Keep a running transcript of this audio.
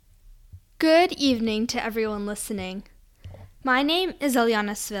Good evening to everyone listening. My name is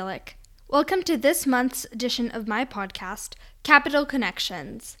Eliana Svilik. Welcome to this month's edition of my podcast, Capital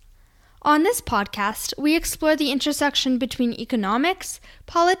Connections. On this podcast, we explore the intersection between economics,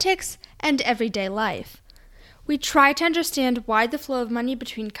 politics, and everyday life. We try to understand why the flow of money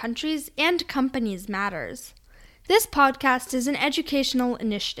between countries and companies matters. This podcast is an educational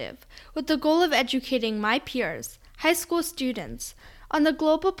initiative with the goal of educating my peers, high school students, on the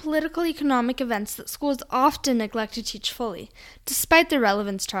global political economic events that schools often neglect to teach fully, despite their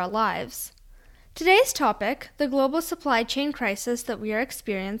relevance to our lives. Today's topic, the global supply chain crisis that we are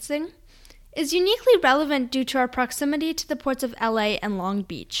experiencing, is uniquely relevant due to our proximity to the ports of LA and Long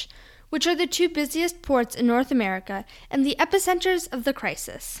Beach, which are the two busiest ports in North America and the epicenters of the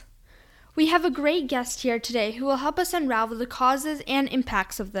crisis. We have a great guest here today who will help us unravel the causes and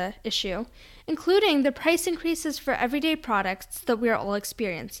impacts of the issue, including the price increases for everyday products that we are all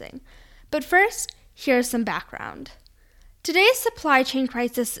experiencing. But first, here's some background. Today's supply chain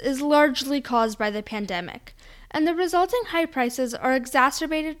crisis is largely caused by the pandemic, and the resulting high prices are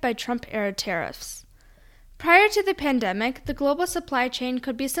exacerbated by Trump-era tariffs. Prior to the pandemic, the global supply chain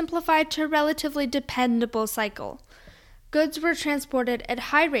could be simplified to a relatively dependable cycle. Goods were transported at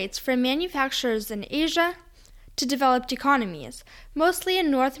high rates from manufacturers in Asia to developed economies, mostly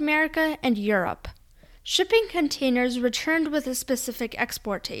in North America and Europe. Shipping containers returned with a specific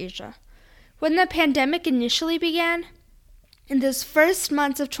export to Asia. When the pandemic initially began, in those first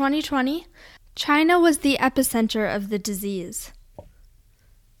months of 2020, China was the epicenter of the disease.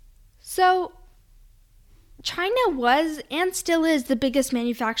 So, China was and still is the biggest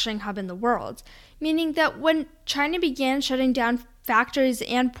manufacturing hub in the world, meaning that when China began shutting down factories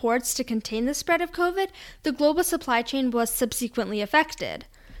and ports to contain the spread of COVID, the global supply chain was subsequently affected.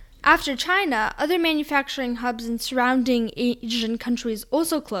 After China, other manufacturing hubs in surrounding Asian countries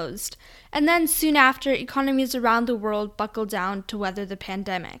also closed, and then soon after, economies around the world buckled down to weather the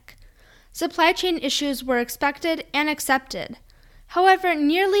pandemic. Supply chain issues were expected and accepted. However,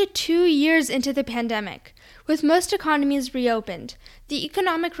 nearly 2 years into the pandemic, with most economies reopened, the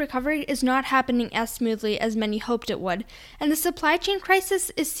economic recovery is not happening as smoothly as many hoped it would, and the supply chain crisis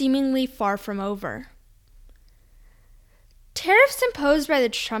is seemingly far from over. Tariffs imposed by the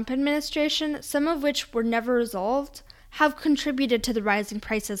Trump administration, some of which were never resolved, have contributed to the rising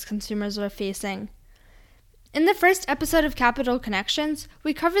prices consumers are facing. In the first episode of Capital Connections,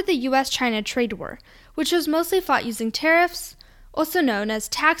 we covered the U.S.-China trade war, which was mostly fought using tariffs, also known as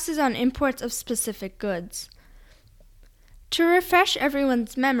taxes on imports of specific goods. To refresh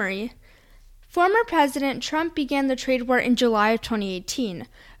everyone's memory, former President Trump began the trade war in July of 2018,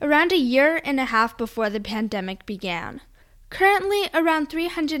 around a year and a half before the pandemic began. Currently, around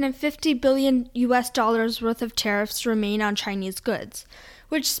 $350 billion worth of tariffs remain on Chinese goods,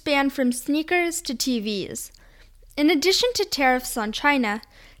 which span from sneakers to TVs. In addition to tariffs on China,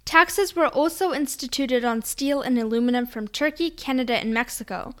 taxes were also instituted on steel and aluminum from Turkey, Canada, and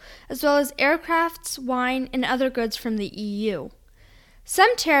Mexico, as well as aircrafts, wine, and other goods from the EU.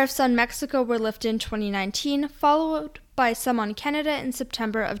 Some tariffs on Mexico were lifted in 2019, followed by some on Canada in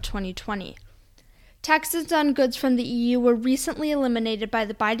September of 2020. Taxes on goods from the EU were recently eliminated by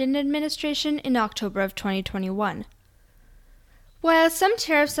the Biden administration in October of 2021. While some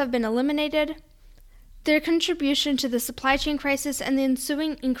tariffs have been eliminated, their contribution to the supply chain crisis and the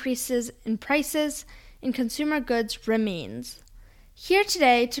ensuing increases in prices in consumer goods remains. Here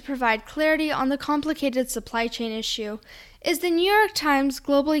today to provide clarity on the complicated supply chain issue is the New York Times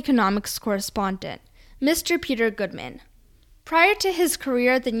global economics correspondent, Mr. Peter Goodman. Prior to his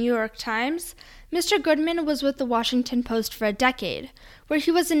career at the New York Times, Mr. Goodman was with the Washington Post for a decade, where he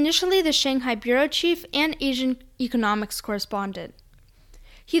was initially the Shanghai bureau chief and Asian economics correspondent.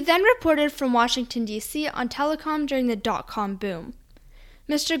 He then reported from Washington, D.C. on telecom during the dot-com boom.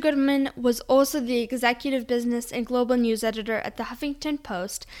 Mr. Goodman was also the executive business and global news editor at the Huffington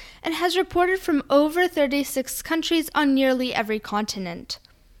Post and has reported from over 36 countries on nearly every continent.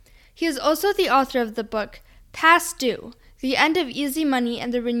 He is also the author of the book Past Due: The End of Easy Money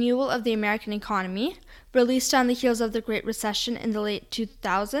and the Renewal of the American Economy, released on the heels of the Great Recession in the late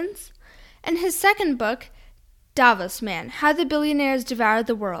 2000s, and his second book, Davos Man: How the Billionaires Devoured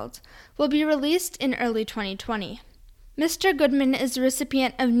the World, will be released in early 2020. Mr. Goodman is the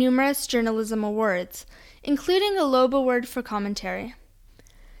recipient of numerous journalism awards, including a Loeb Award for commentary.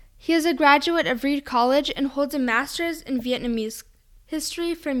 He is a graduate of Reed College and holds a master's in Vietnamese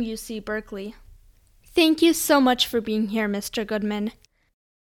history from UC Berkeley. Thank you so much for being here, Mr. Goodman.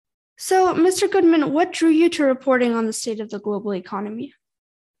 So, Mr. Goodman, what drew you to reporting on the state of the global economy?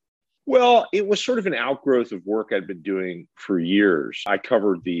 Well, it was sort of an outgrowth of work I'd been doing for years. I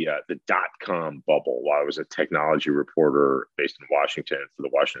covered the dot-com bubble while I was a technology reporter based in Washington for the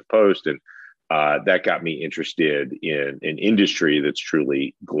Washington Post, and that got me interested in an industry that's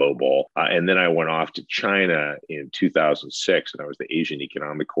truly global. And then I went off to China in 2006, and I was the Asian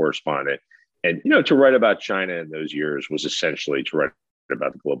economic correspondent. And to write about China in those years was essentially to write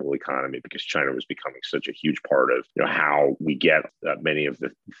about the global economy, because China was becoming such a huge part of how we get many of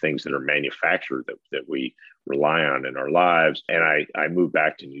the things that are manufactured that we rely on in our lives. And I moved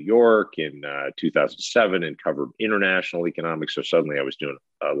back to New York in 2007 and covered international economics. So suddenly I was doing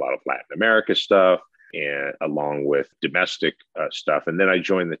a lot of Latin America stuff, and along with domestic stuff. And then I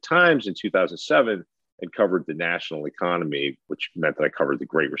joined the Times in 2007 and covered the national economy, which meant that I covered the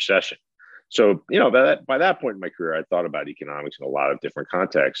Great Recession. So, by that point in my career, I thought about economics in a lot of different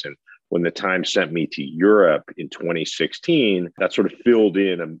contexts. And when the Times sent me to Europe in 2016, that sort of filled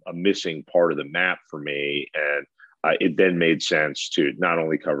in a missing part of the map for me. And it then made sense to not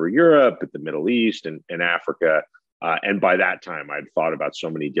only cover Europe, but the Middle East and Africa. And by that time, I'd thought about so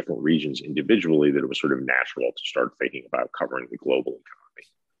many different regions individually that it was sort of natural to start thinking about covering the global economy.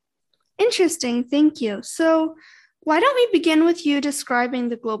 Interesting. Thank you. So, why don't we begin with you describing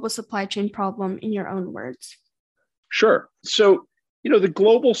the global supply chain problem in your own words? Sure. So, the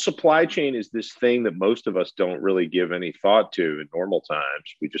global supply chain is this thing that most of us don't really give any thought to in normal times.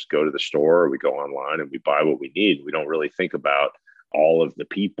 We just go to the store, we go online, and we buy what we need. We don't really think about all of the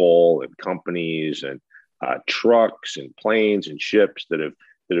people and companies and trucks and planes and ships that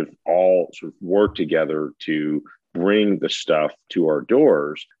have all sort of worked together to bring the stuff to our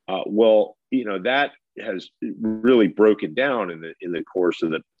doors. That has really broken down in the course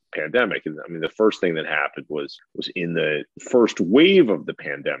of the pandemic. And I mean, the first thing that happened was in the first wave of the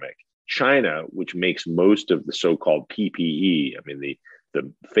pandemic, China, which makes most of the so-called PPE, I mean,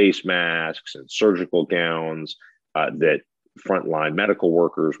 the face masks and surgical gowns that frontline medical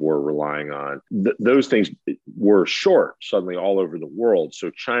workers were relying on, those things were short suddenly all over the world.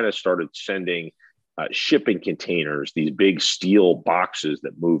 So China started sending shipping containers, these big steel boxes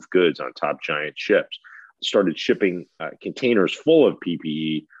that move goods on top giant ships, started shipping containers full of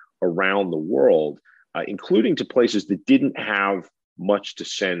PPE around the world, including to places that didn't have much to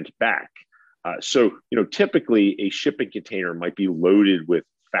send back. So typically a shipping container might be loaded with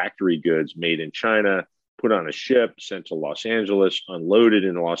factory goods made in China, put on a ship, sent to Los Angeles, unloaded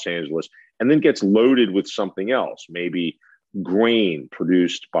in Los Angeles, and then gets loaded with something else, maybe grain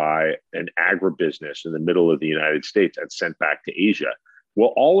produced by an agribusiness in the middle of the United States and sent back to Asia.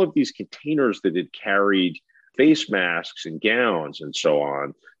 Well, all of these containers that had carried face masks and gowns and so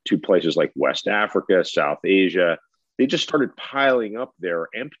on to places like West Africa, South Asia, they just started piling up there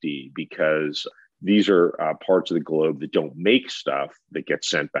empty, because these are parts of the globe that don't make stuff that gets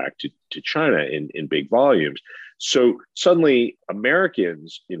sent back to China in big volumes. So suddenly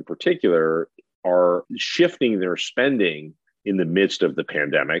Americans in particular are shifting their spending in the midst of the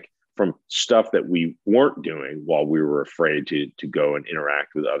pandemic from stuff that we weren't doing while we were afraid to go and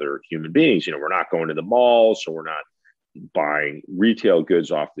interact with other human beings. We're not going to the malls, so we're not buying retail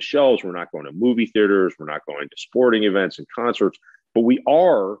goods off the shelves. We're not going to movie theaters. We're not going to sporting events and concerts, but we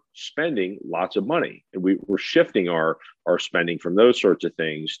are spending lots of money. And we're shifting our spending from those sorts of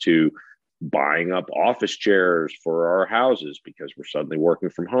things to buying up office chairs for our houses because we're suddenly working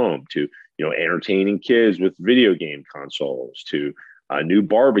from home, to entertaining kids with video game consoles, to new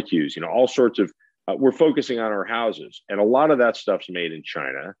barbecues, all sorts of we're focusing on our houses, and a lot of that stuff's made in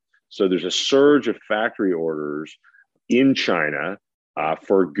China. So there's a surge of factory orders in China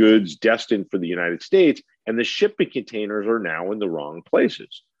for goods destined for the United States, and the shipping containers are now in the wrong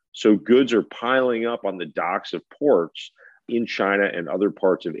places. So goods are piling up on the docks of ports in China and other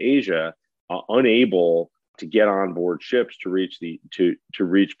parts of Asia, unable to get on board ships to reach to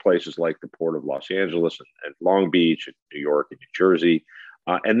reach places like the port of Los Angeles and Long Beach and New York and New Jersey.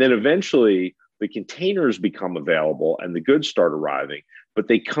 And then eventually the containers become available and the goods start arriving, but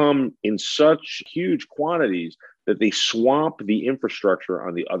they come in such huge quantities that they swamp the infrastructure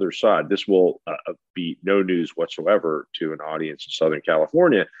on the other side. This will be no news whatsoever to an audience in Southern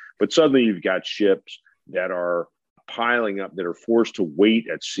California, but suddenly you've got ships that are piling up, that are forced to wait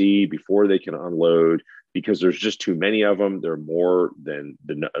at sea before they can unload because there's just too many of them. There are more than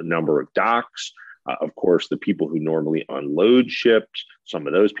the number of docks. Of course, the people who normally unload ships, some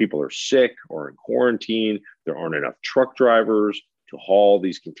of those people are sick or in quarantine. There aren't enough truck drivers to haul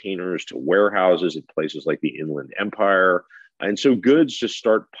these containers to warehouses in places like the Inland Empire. And so goods just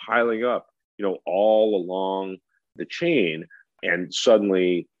start piling up, all along the chain, and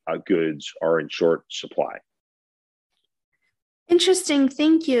suddenly goods are in short supply. Interesting,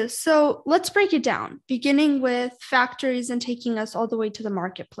 thank you. So let's break it down, beginning with factories and taking us all the way to the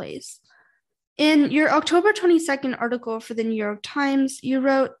marketplace. In your October 22nd article for the New York Times, you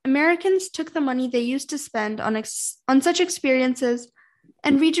wrote, Americans took the money they used to spend on such experiences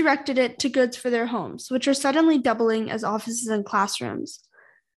and redirected it to goods for their homes, which are suddenly doubling as offices and classrooms.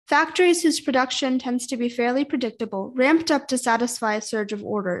 Factories whose production tends to be fairly predictable ramped up to satisfy a surge of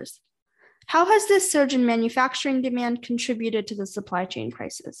orders. How has this surge in manufacturing demand contributed to the supply chain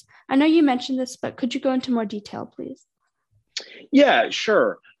crisis? I know you mentioned this, but could you go into more detail, please? Yeah,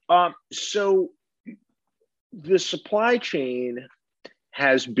 sure. So the supply chain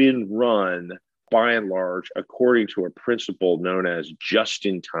has been run by and large according to a principle known as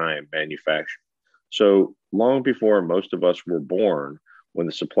just-in-time manufacturing. So long before most of us were born, when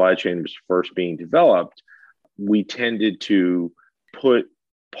the supply chain was first being developed, we tended to put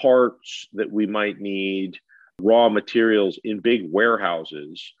parts that we might need, raw materials in big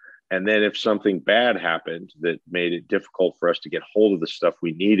warehouses. And then if something bad happened that made it difficult for us to get hold of the stuff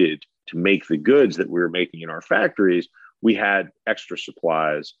we needed to make the goods that we were making in our factories, we had extra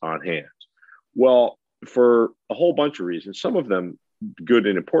supplies on hand. Well, for a whole bunch of reasons, some of them good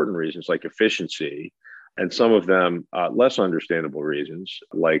and important reasons like efficiency, and some of them less understandable reasons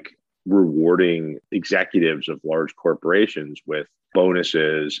like rewarding executives of large corporations with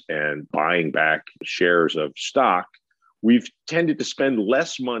bonuses and buying back shares of stock, we've tended to spend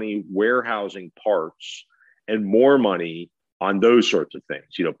less money warehousing parts and more money on those sorts of things,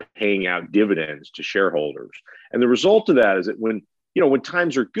 paying out dividends to shareholders. And the result of that is that when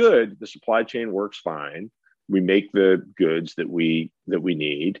times are good, the supply chain works fine. We make the goods that we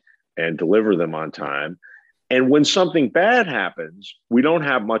need and deliver them on time. And when something bad happens, we don't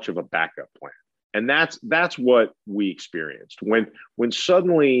have much of a backup plan. And that's what we experienced. When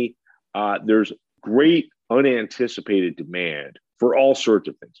suddenly there's great unanticipated demand for all sorts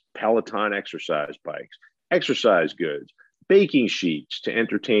of things, Peloton exercise bikes, exercise goods, baking sheets to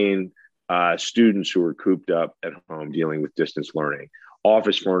entertain students who are cooped up at home dealing with distance learning,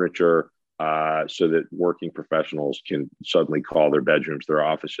 office furniture so that working professionals can suddenly call their bedrooms their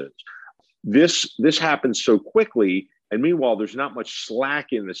offices. This happens so quickly, and meanwhile, there's not much slack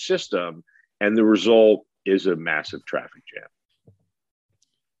in the system, and the result is a massive traffic jam.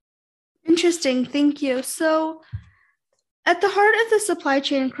 Interesting, thank you. So, at the heart of the supply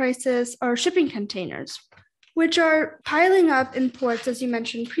chain crisis are shipping containers, which are piling up in ports, as you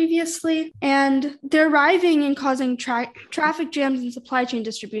mentioned previously, and they're arriving and causing traffic jams in supply chain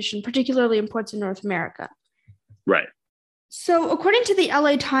distribution, particularly in ports in North America. Right. So, according to the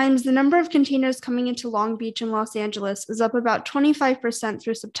LA Times, the number of containers coming into Long Beach and Los Angeles is up about 25%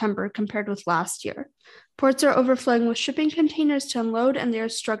 through September compared with last year. Ports are overflowing with shipping containers to unload, and they are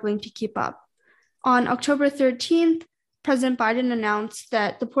struggling to keep up. On October 13th, President Biden announced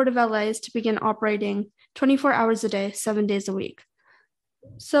that the Port of LA is to begin operating 24 hours a day, 7 days a week.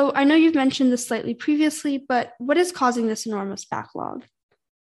 So I know you've mentioned this slightly previously, but what is causing this enormous backlog?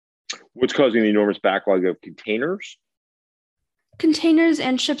 What's causing the enormous backlog of containers? Containers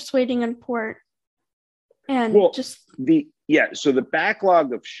and ships waiting in port. And so the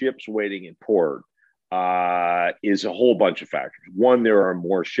backlog of ships waiting in port is a whole bunch of factors. One, there are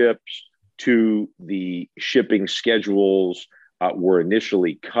more ships. Two, the shipping schedules were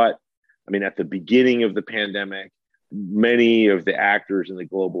initially cut. I mean, at the beginning of the pandemic, many of the actors in the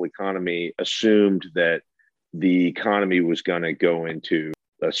global economy assumed that the economy was going to go into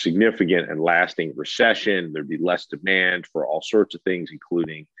a significant and lasting recession. There'd be less demand for all sorts of things,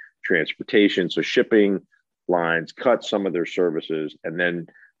 including transportation. So shipping lines cut some of their services, and then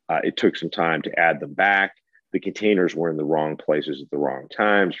it took some time to add them back. The containers were in the wrong places at the wrong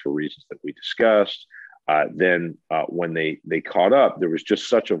times for reasons that we discussed. Then when they caught up, there was just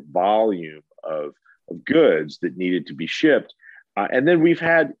such a volume of goods that needed to be shipped. And then we've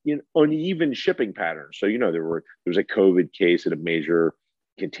had uneven shipping patterns. So, there was a COVID case at a major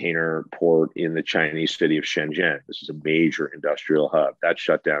container port in the Chinese city of Shenzhen. This is a major industrial hub. That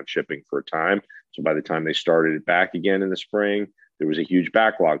shut down shipping for a time. So by the time they started it back again in the spring, there was a huge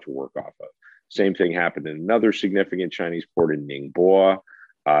backlog to work off of. Same thing happened in another significant Chinese port in Ningbo.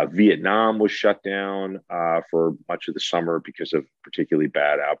 Vietnam was shut down for much of the summer because of a particularly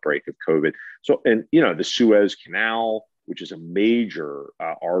bad outbreak of COVID. So, and the Suez Canal, which is a major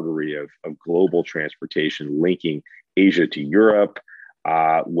artery of global transportation linking Asia to Europe,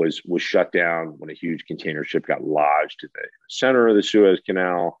 was shut down when a huge container ship got lodged in the center of the Suez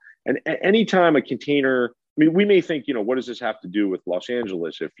Canal. And anytime a container, we may think, what does this have to do with Los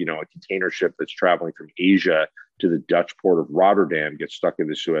Angeles if, a container ship that's traveling from Asia to the Dutch port of Rotterdam gets stuck in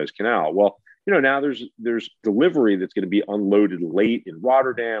the Suez Canal? Well, now there's delivery that's going to be unloaded late in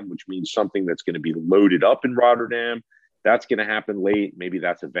Rotterdam, which means something that's going to be loaded up in Rotterdam. That's going to happen late. Maybe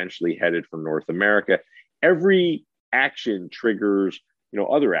that's eventually headed from North America. Every action triggers,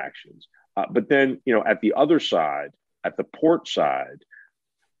 other actions. But then, at the other side, at the port side,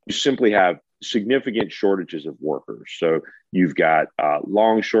 you simply have significant shortages of workers. So you've got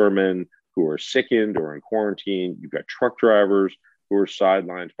longshoremen who are sickened or in quarantine. You've got truck drivers who are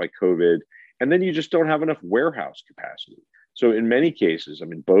sidelined by COVID. And then you just don't have enough warehouse capacity. So in many cases,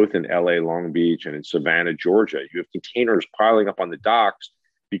 both in LA, Long Beach, and in Savannah, Georgia, you have containers piling up on the docks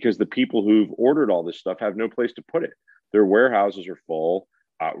because the people who've ordered all this stuff have no place to put it. Their warehouses are full.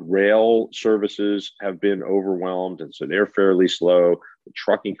 Rail services have been overwhelmed, and so they're fairly slow. The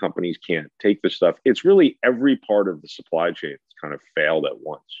trucking companies can't take the stuff. It's really every part of the supply chain that's kind of failed at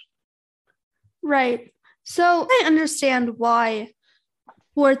once. Right. So I understand why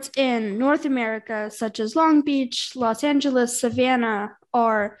ports in North America, such as Long Beach, Los Angeles, Savannah,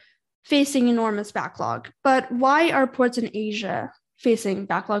 are facing enormous backlog. But why are ports in Asia facing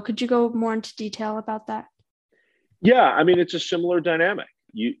backlog? Could you go more into detail about that? Yeah, it's a similar dynamic.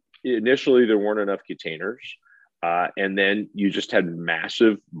 Initially, there weren't enough containers, and then you just had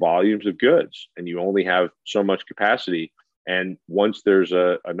massive volumes of goods, and you only have so much capacity. And once there's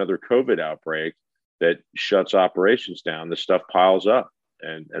another COVID outbreak that shuts operations down, the stuff piles up.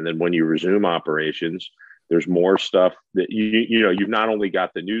 And then when you resume operations, there's more stuff that you've not only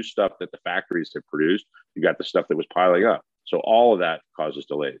got the new stuff that the factories have produced, you got the stuff that was piling up. So all of that causes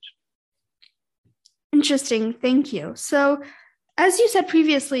delays. Interesting. Thank you. So, as you said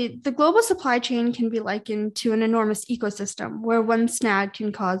previously, the global supply chain can be likened to an enormous ecosystem where one snag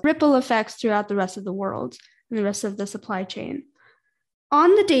can cause ripple effects throughout the rest of the world and the rest of the supply chain.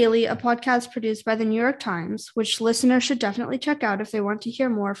 On The Daily, a podcast produced by the New York Times, which listeners should definitely check out if they want to hear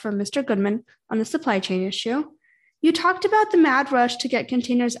more from Mr. Goodman on the supply chain issue, you talked about the mad rush to get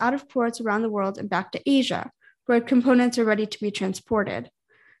containers out of ports around the world and back to Asia, where components are ready to be transported.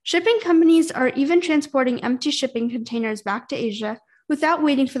 Shipping companies are even transporting empty shipping containers back to Asia without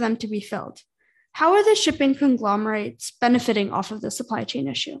waiting for them to be filled. How are the shipping conglomerates benefiting off of the supply chain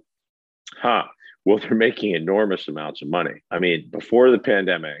issue? Well, they're making enormous amounts of money. Before the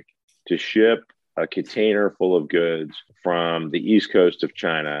pandemic, to ship a container full of goods from the East Coast of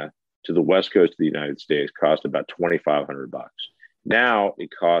China to the West Coast of the United States cost about $2,500. Now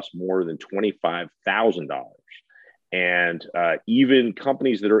it costs more than $25,000. And even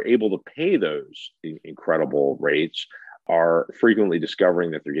companies that are able to pay those incredible rates are frequently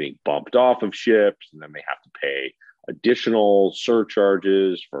discovering that they're getting bumped off of ships, and then they have to pay additional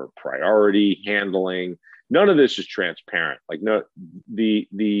surcharges for priority handling. None of this is transparent. The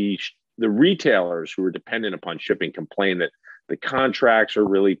retailers who are dependent upon shipping complain that the contracts are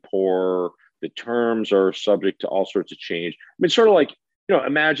really poor, the terms are subject to all sorts of change. Sort of like,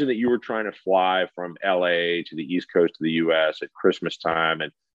 imagine that you were trying to fly from LA to the East Coast of the US at Christmas time,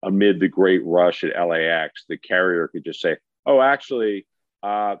 and amid the great rush at LAX, the carrier could just say, oh, actually,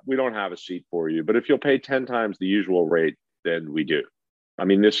 we don't have a seat for you, but if you'll pay 10 times the usual rate, then we do.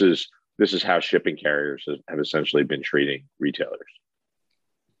 This is how shipping carriers have essentially been treating retailers.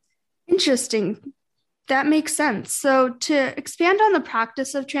 Interesting. That makes sense. So to expand on the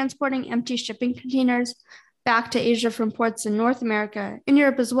practice of transporting empty shipping containers back to Asia from ports in North America, in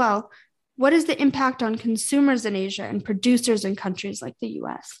Europe as well, what is the impact on consumers in Asia and producers in countries like the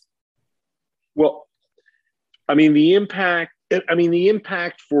US? Well, the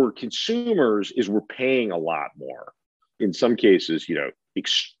impact for consumers is we're paying a lot more. In some cases,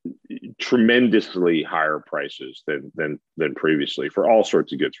 tremendously higher prices than previously for all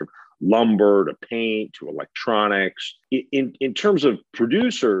sorts of goods, from lumber to paint to electronics. In terms of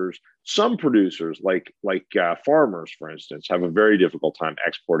producers, some producers, like farmers, for instance, have a very difficult time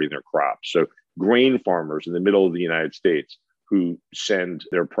exporting their crops. So grain farmers in the middle of the United States who send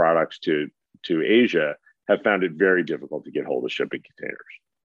their products to Asia have found it very difficult to get hold of shipping containers.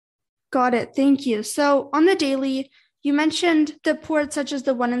 Got it. Thank you. So on The Daily, you mentioned that ports such as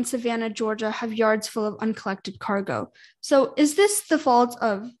the one in Savannah, Georgia, have yards full of uncollected cargo. So is this the fault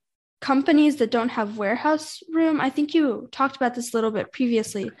of companies that don't have warehouse room? I think you talked about this a little bit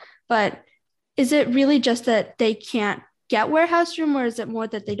previously, but is it really just that they can't get warehouse room, or is it more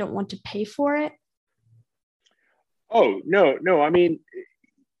that they don't want to pay for it? Oh, no.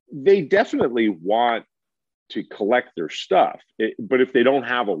 They definitely want to collect their stuff. But if they don't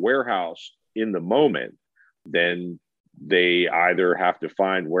have a warehouse in the moment, then they either have to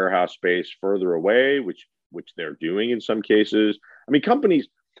find warehouse space further away, which they're doing in some cases. Companies.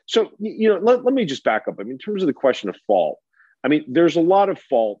 So, let me just back up. In terms of the question of fault, I mean, there's a lot of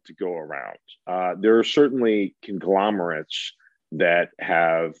fault to go around. There are certainly conglomerates that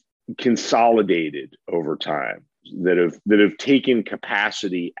have consolidated over time, that have taken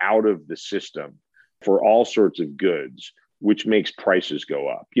capacity out of the system for all sorts of goods, which makes prices go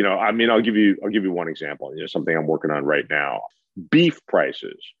up. I mean, I'll give you one example. Something I'm working on right now. Beef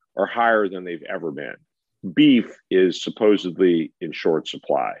prices are higher than they've ever been. Beef is supposedly in short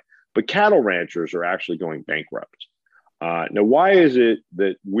supply, but cattle ranchers are actually going bankrupt. Now, why is it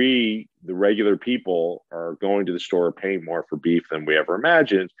that we, the regular people, are going to the store paying more for beef than we ever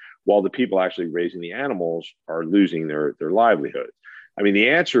imagined, while the people actually raising the animals are losing their livelihoods? I mean, the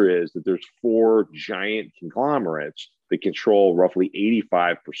answer is that there's four giant conglomerates that control roughly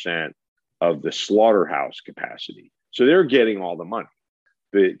 85% of the slaughterhouse capacity. So they're getting all the money.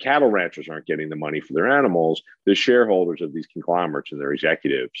 The cattle ranchers aren't getting the money for their animals. The shareholders of these conglomerates and their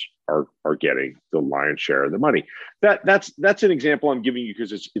executives are getting the lion's share of the money. That's an example I'm giving you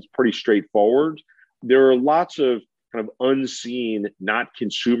because it's pretty straightforward. There are lots of kind of unseen, not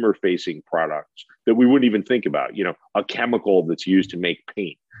consumer-facing products that we wouldn't even think about. A chemical that's used to make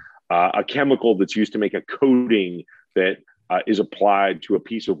paint, a chemical that's used to make a coating that is applied to a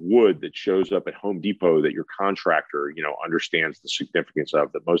piece of wood that shows up at Home Depot that your contractor, understands the significance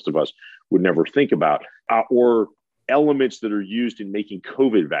of, that most of us would never think about, or elements that are used in making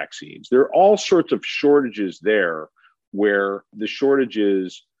COVID vaccines. There are all sorts of shortages there where the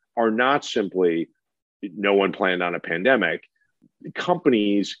shortages are not simply no one planned on a pandemic.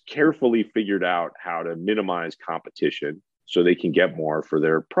 Companies carefully figured out how to minimize competition so they can get more for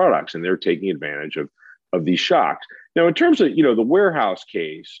their products, and they're taking advantage of these shocks. Now, in terms of the warehouse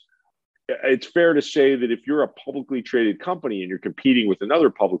case, it's fair to say that if you're a publicly traded company and you're competing with another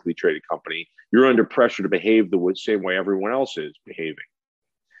publicly traded company, you're under pressure to behave the same way everyone else is behaving.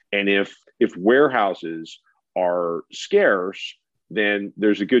 And if warehouses are scarce, then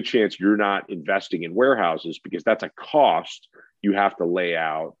there's a good chance you're not investing in warehouses because that's a cost you have to lay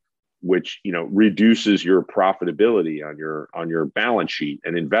out, which reduces your profitability on your balance sheet,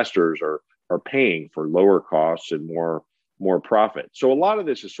 and investors are paying for lower costs and more profit. So a lot of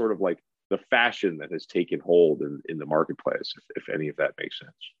this is sort of like the fashion that has taken hold in the marketplace, if any of that makes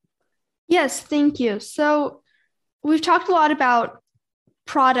sense. Yes, thank you. So we've talked a lot about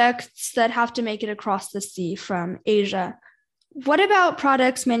products that have to make it across the sea from Asia. What about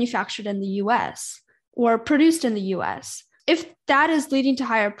products manufactured in the US or produced in the US? If that is leading to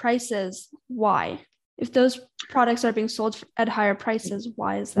higher prices, why? If those products are being sold at higher prices,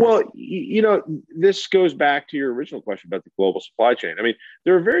 why is that? Well, this goes back to your original question about the global supply chain. I mean,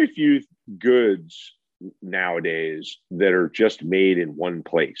 there are very few goods nowadays that are just made in one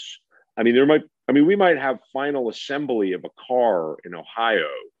place. I mean, we might have final assembly of a car in Ohio,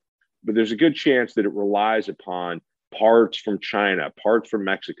 but there's a good chance that it relies upon parts from China, parts from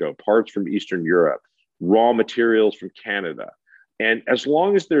Mexico, parts from Eastern Europe, raw materials from Canada. And as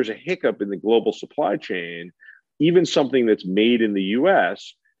long as there's a hiccup in the global supply chain, even something that's made in the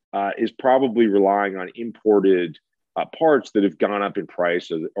US is probably relying on imported parts that have gone up in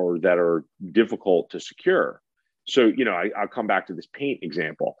price or that are difficult to secure. So, I'll come back to this paint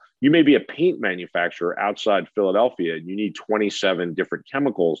example. You may be a paint manufacturer outside Philadelphia and you need 27 different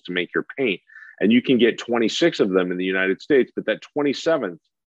chemicals to make your paint. And you can get 26 of them in the United States, but that 27th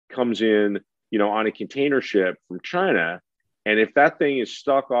comes in, on a container ship from China. And if that thing is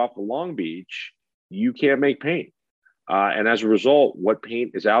stuck off of Long Beach, you can't make paint. And as a result, what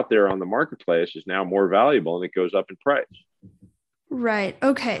paint is out there on the marketplace is now more valuable and it goes up in price. Right.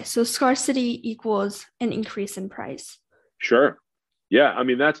 Okay. So scarcity equals an increase in price. Sure. Yeah. I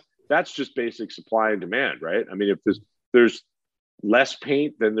mean, that's just basic supply and demand, right? I mean, if there's less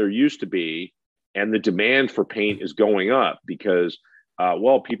paint than there used to be, and the demand for paint is going up because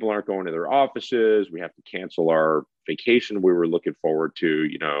people aren't going to their offices. We have to cancel our vacation we were looking forward to,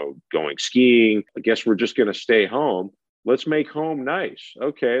 going skiing. I guess we're just going to stay home. Let's make home nice.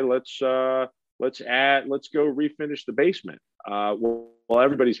 Okay, let's go refinish the basement.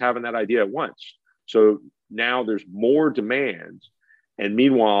 Everybody's having that idea at once. So now there's more demand. And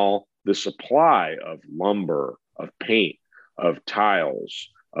meanwhile, the supply of lumber, of paint, of tiles,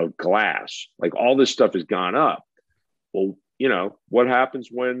 of glass, like all this stuff has gone up. Well, what happens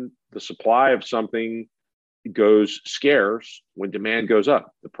when the supply of something goes scarce? When demand goes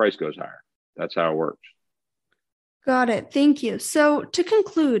up, the price goes higher. That's how it works. Got it. Thank you. So to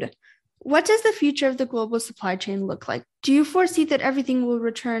conclude, what does the future of the global supply chain look like? Do you foresee that everything will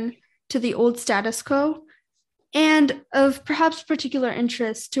return to the old status quo? And of perhaps particular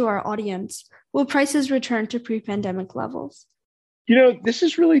interest to our audience, will prices return to pre-pandemic levels? This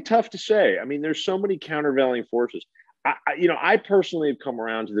is really tough to say. I mean, there's so many countervailing forces. I personally have come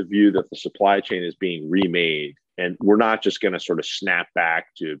around to the view that the supply chain is being remade, and we're not just going to sort of snap back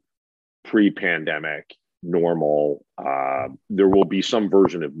to pre-pandemic normal. There will be some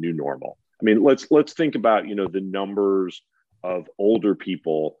version of new normal. I mean, let's think about the numbers of older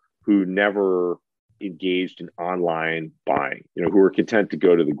people who never engaged in online buying, who were content to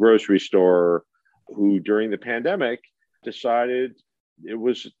go to the grocery store, who during the pandemic decided it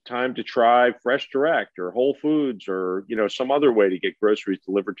was time to try Fresh Direct or Whole Foods or some other way to get groceries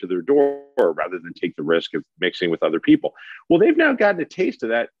delivered to their door rather than take the risk of mixing with other people. Well, they've now gotten a taste of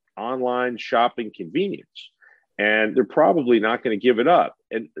that online shopping convenience, and they're probably not going to give it up.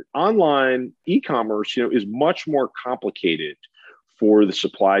 And online e-commerce, is much more complicated for the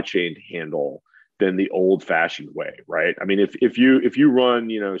supply chain to handle than the old-fashioned way, right? I mean, if you run,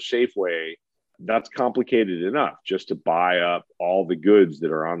 Safeway, that's complicated enough just to buy up all the goods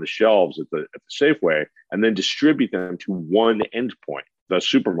that are on the shelves at the Safeway and then distribute them to one endpoint, the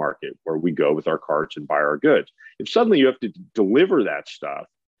supermarket, where we go with our carts and buy our goods. If suddenly you have to deliver that stuff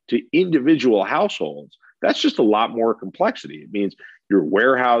to individual households, that's just a lot more complexity. It means your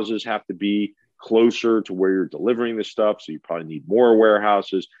warehouses have to be closer to where you're delivering the stuff. So you probably need more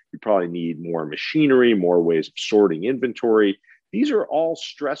warehouses. You probably need more machinery, more ways of sorting inventory. These are all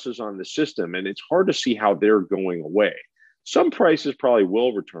stresses on the system, and it's hard to see how they're going away. Some prices probably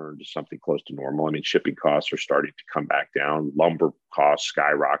will return to something close to normal. I mean, shipping costs are starting to come back down. Lumber costs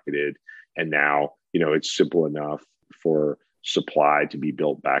skyrocketed, and now, it's simple enough for supply to be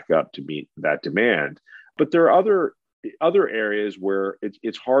built back up to meet that demand. But there are other areas where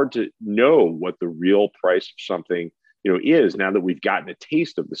it's hard to know what the real price of something is now that we've gotten a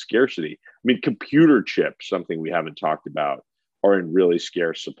taste of the scarcity. I mean, computer chips, something we haven't talked about, are in really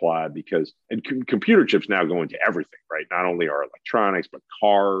scarce supply because computer chips now go into everything, right? Not only our electronics, but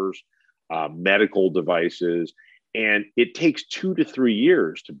cars, medical devices. And it takes 2 to 3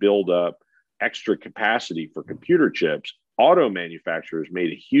 years to build up extra capacity for computer chips. Auto manufacturers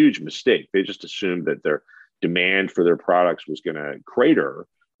made a huge mistake. They just assumed that their demand for their products was going to crater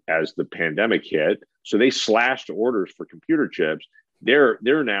as the pandemic hit. So they slashed orders for computer chips. They're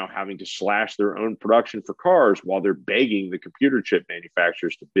now having to slash their own production for cars while they're begging the computer chip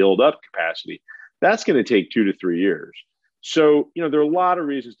manufacturers to build up capacity. That's going to take 2 to 3 years. So, there are a lot of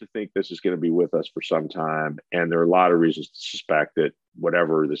reasons to think this is going to be with us for some time. And there are a lot of reasons to suspect that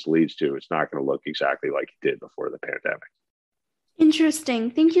whatever this leads to, it's not going to look exactly like it did before the pandemic. Interesting.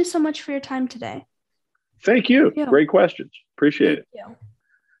 Thank you so much for your time today. Thank you. Great questions. Appreciate it. Thank you.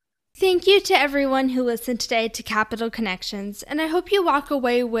 Thank you to everyone who listened today to Capital Connections, and I hope you walk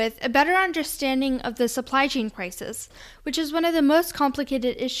away with a better understanding of the supply chain crisis, which is one of the most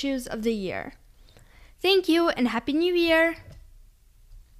complicated issues of the year. Thank you, and Happy New Year!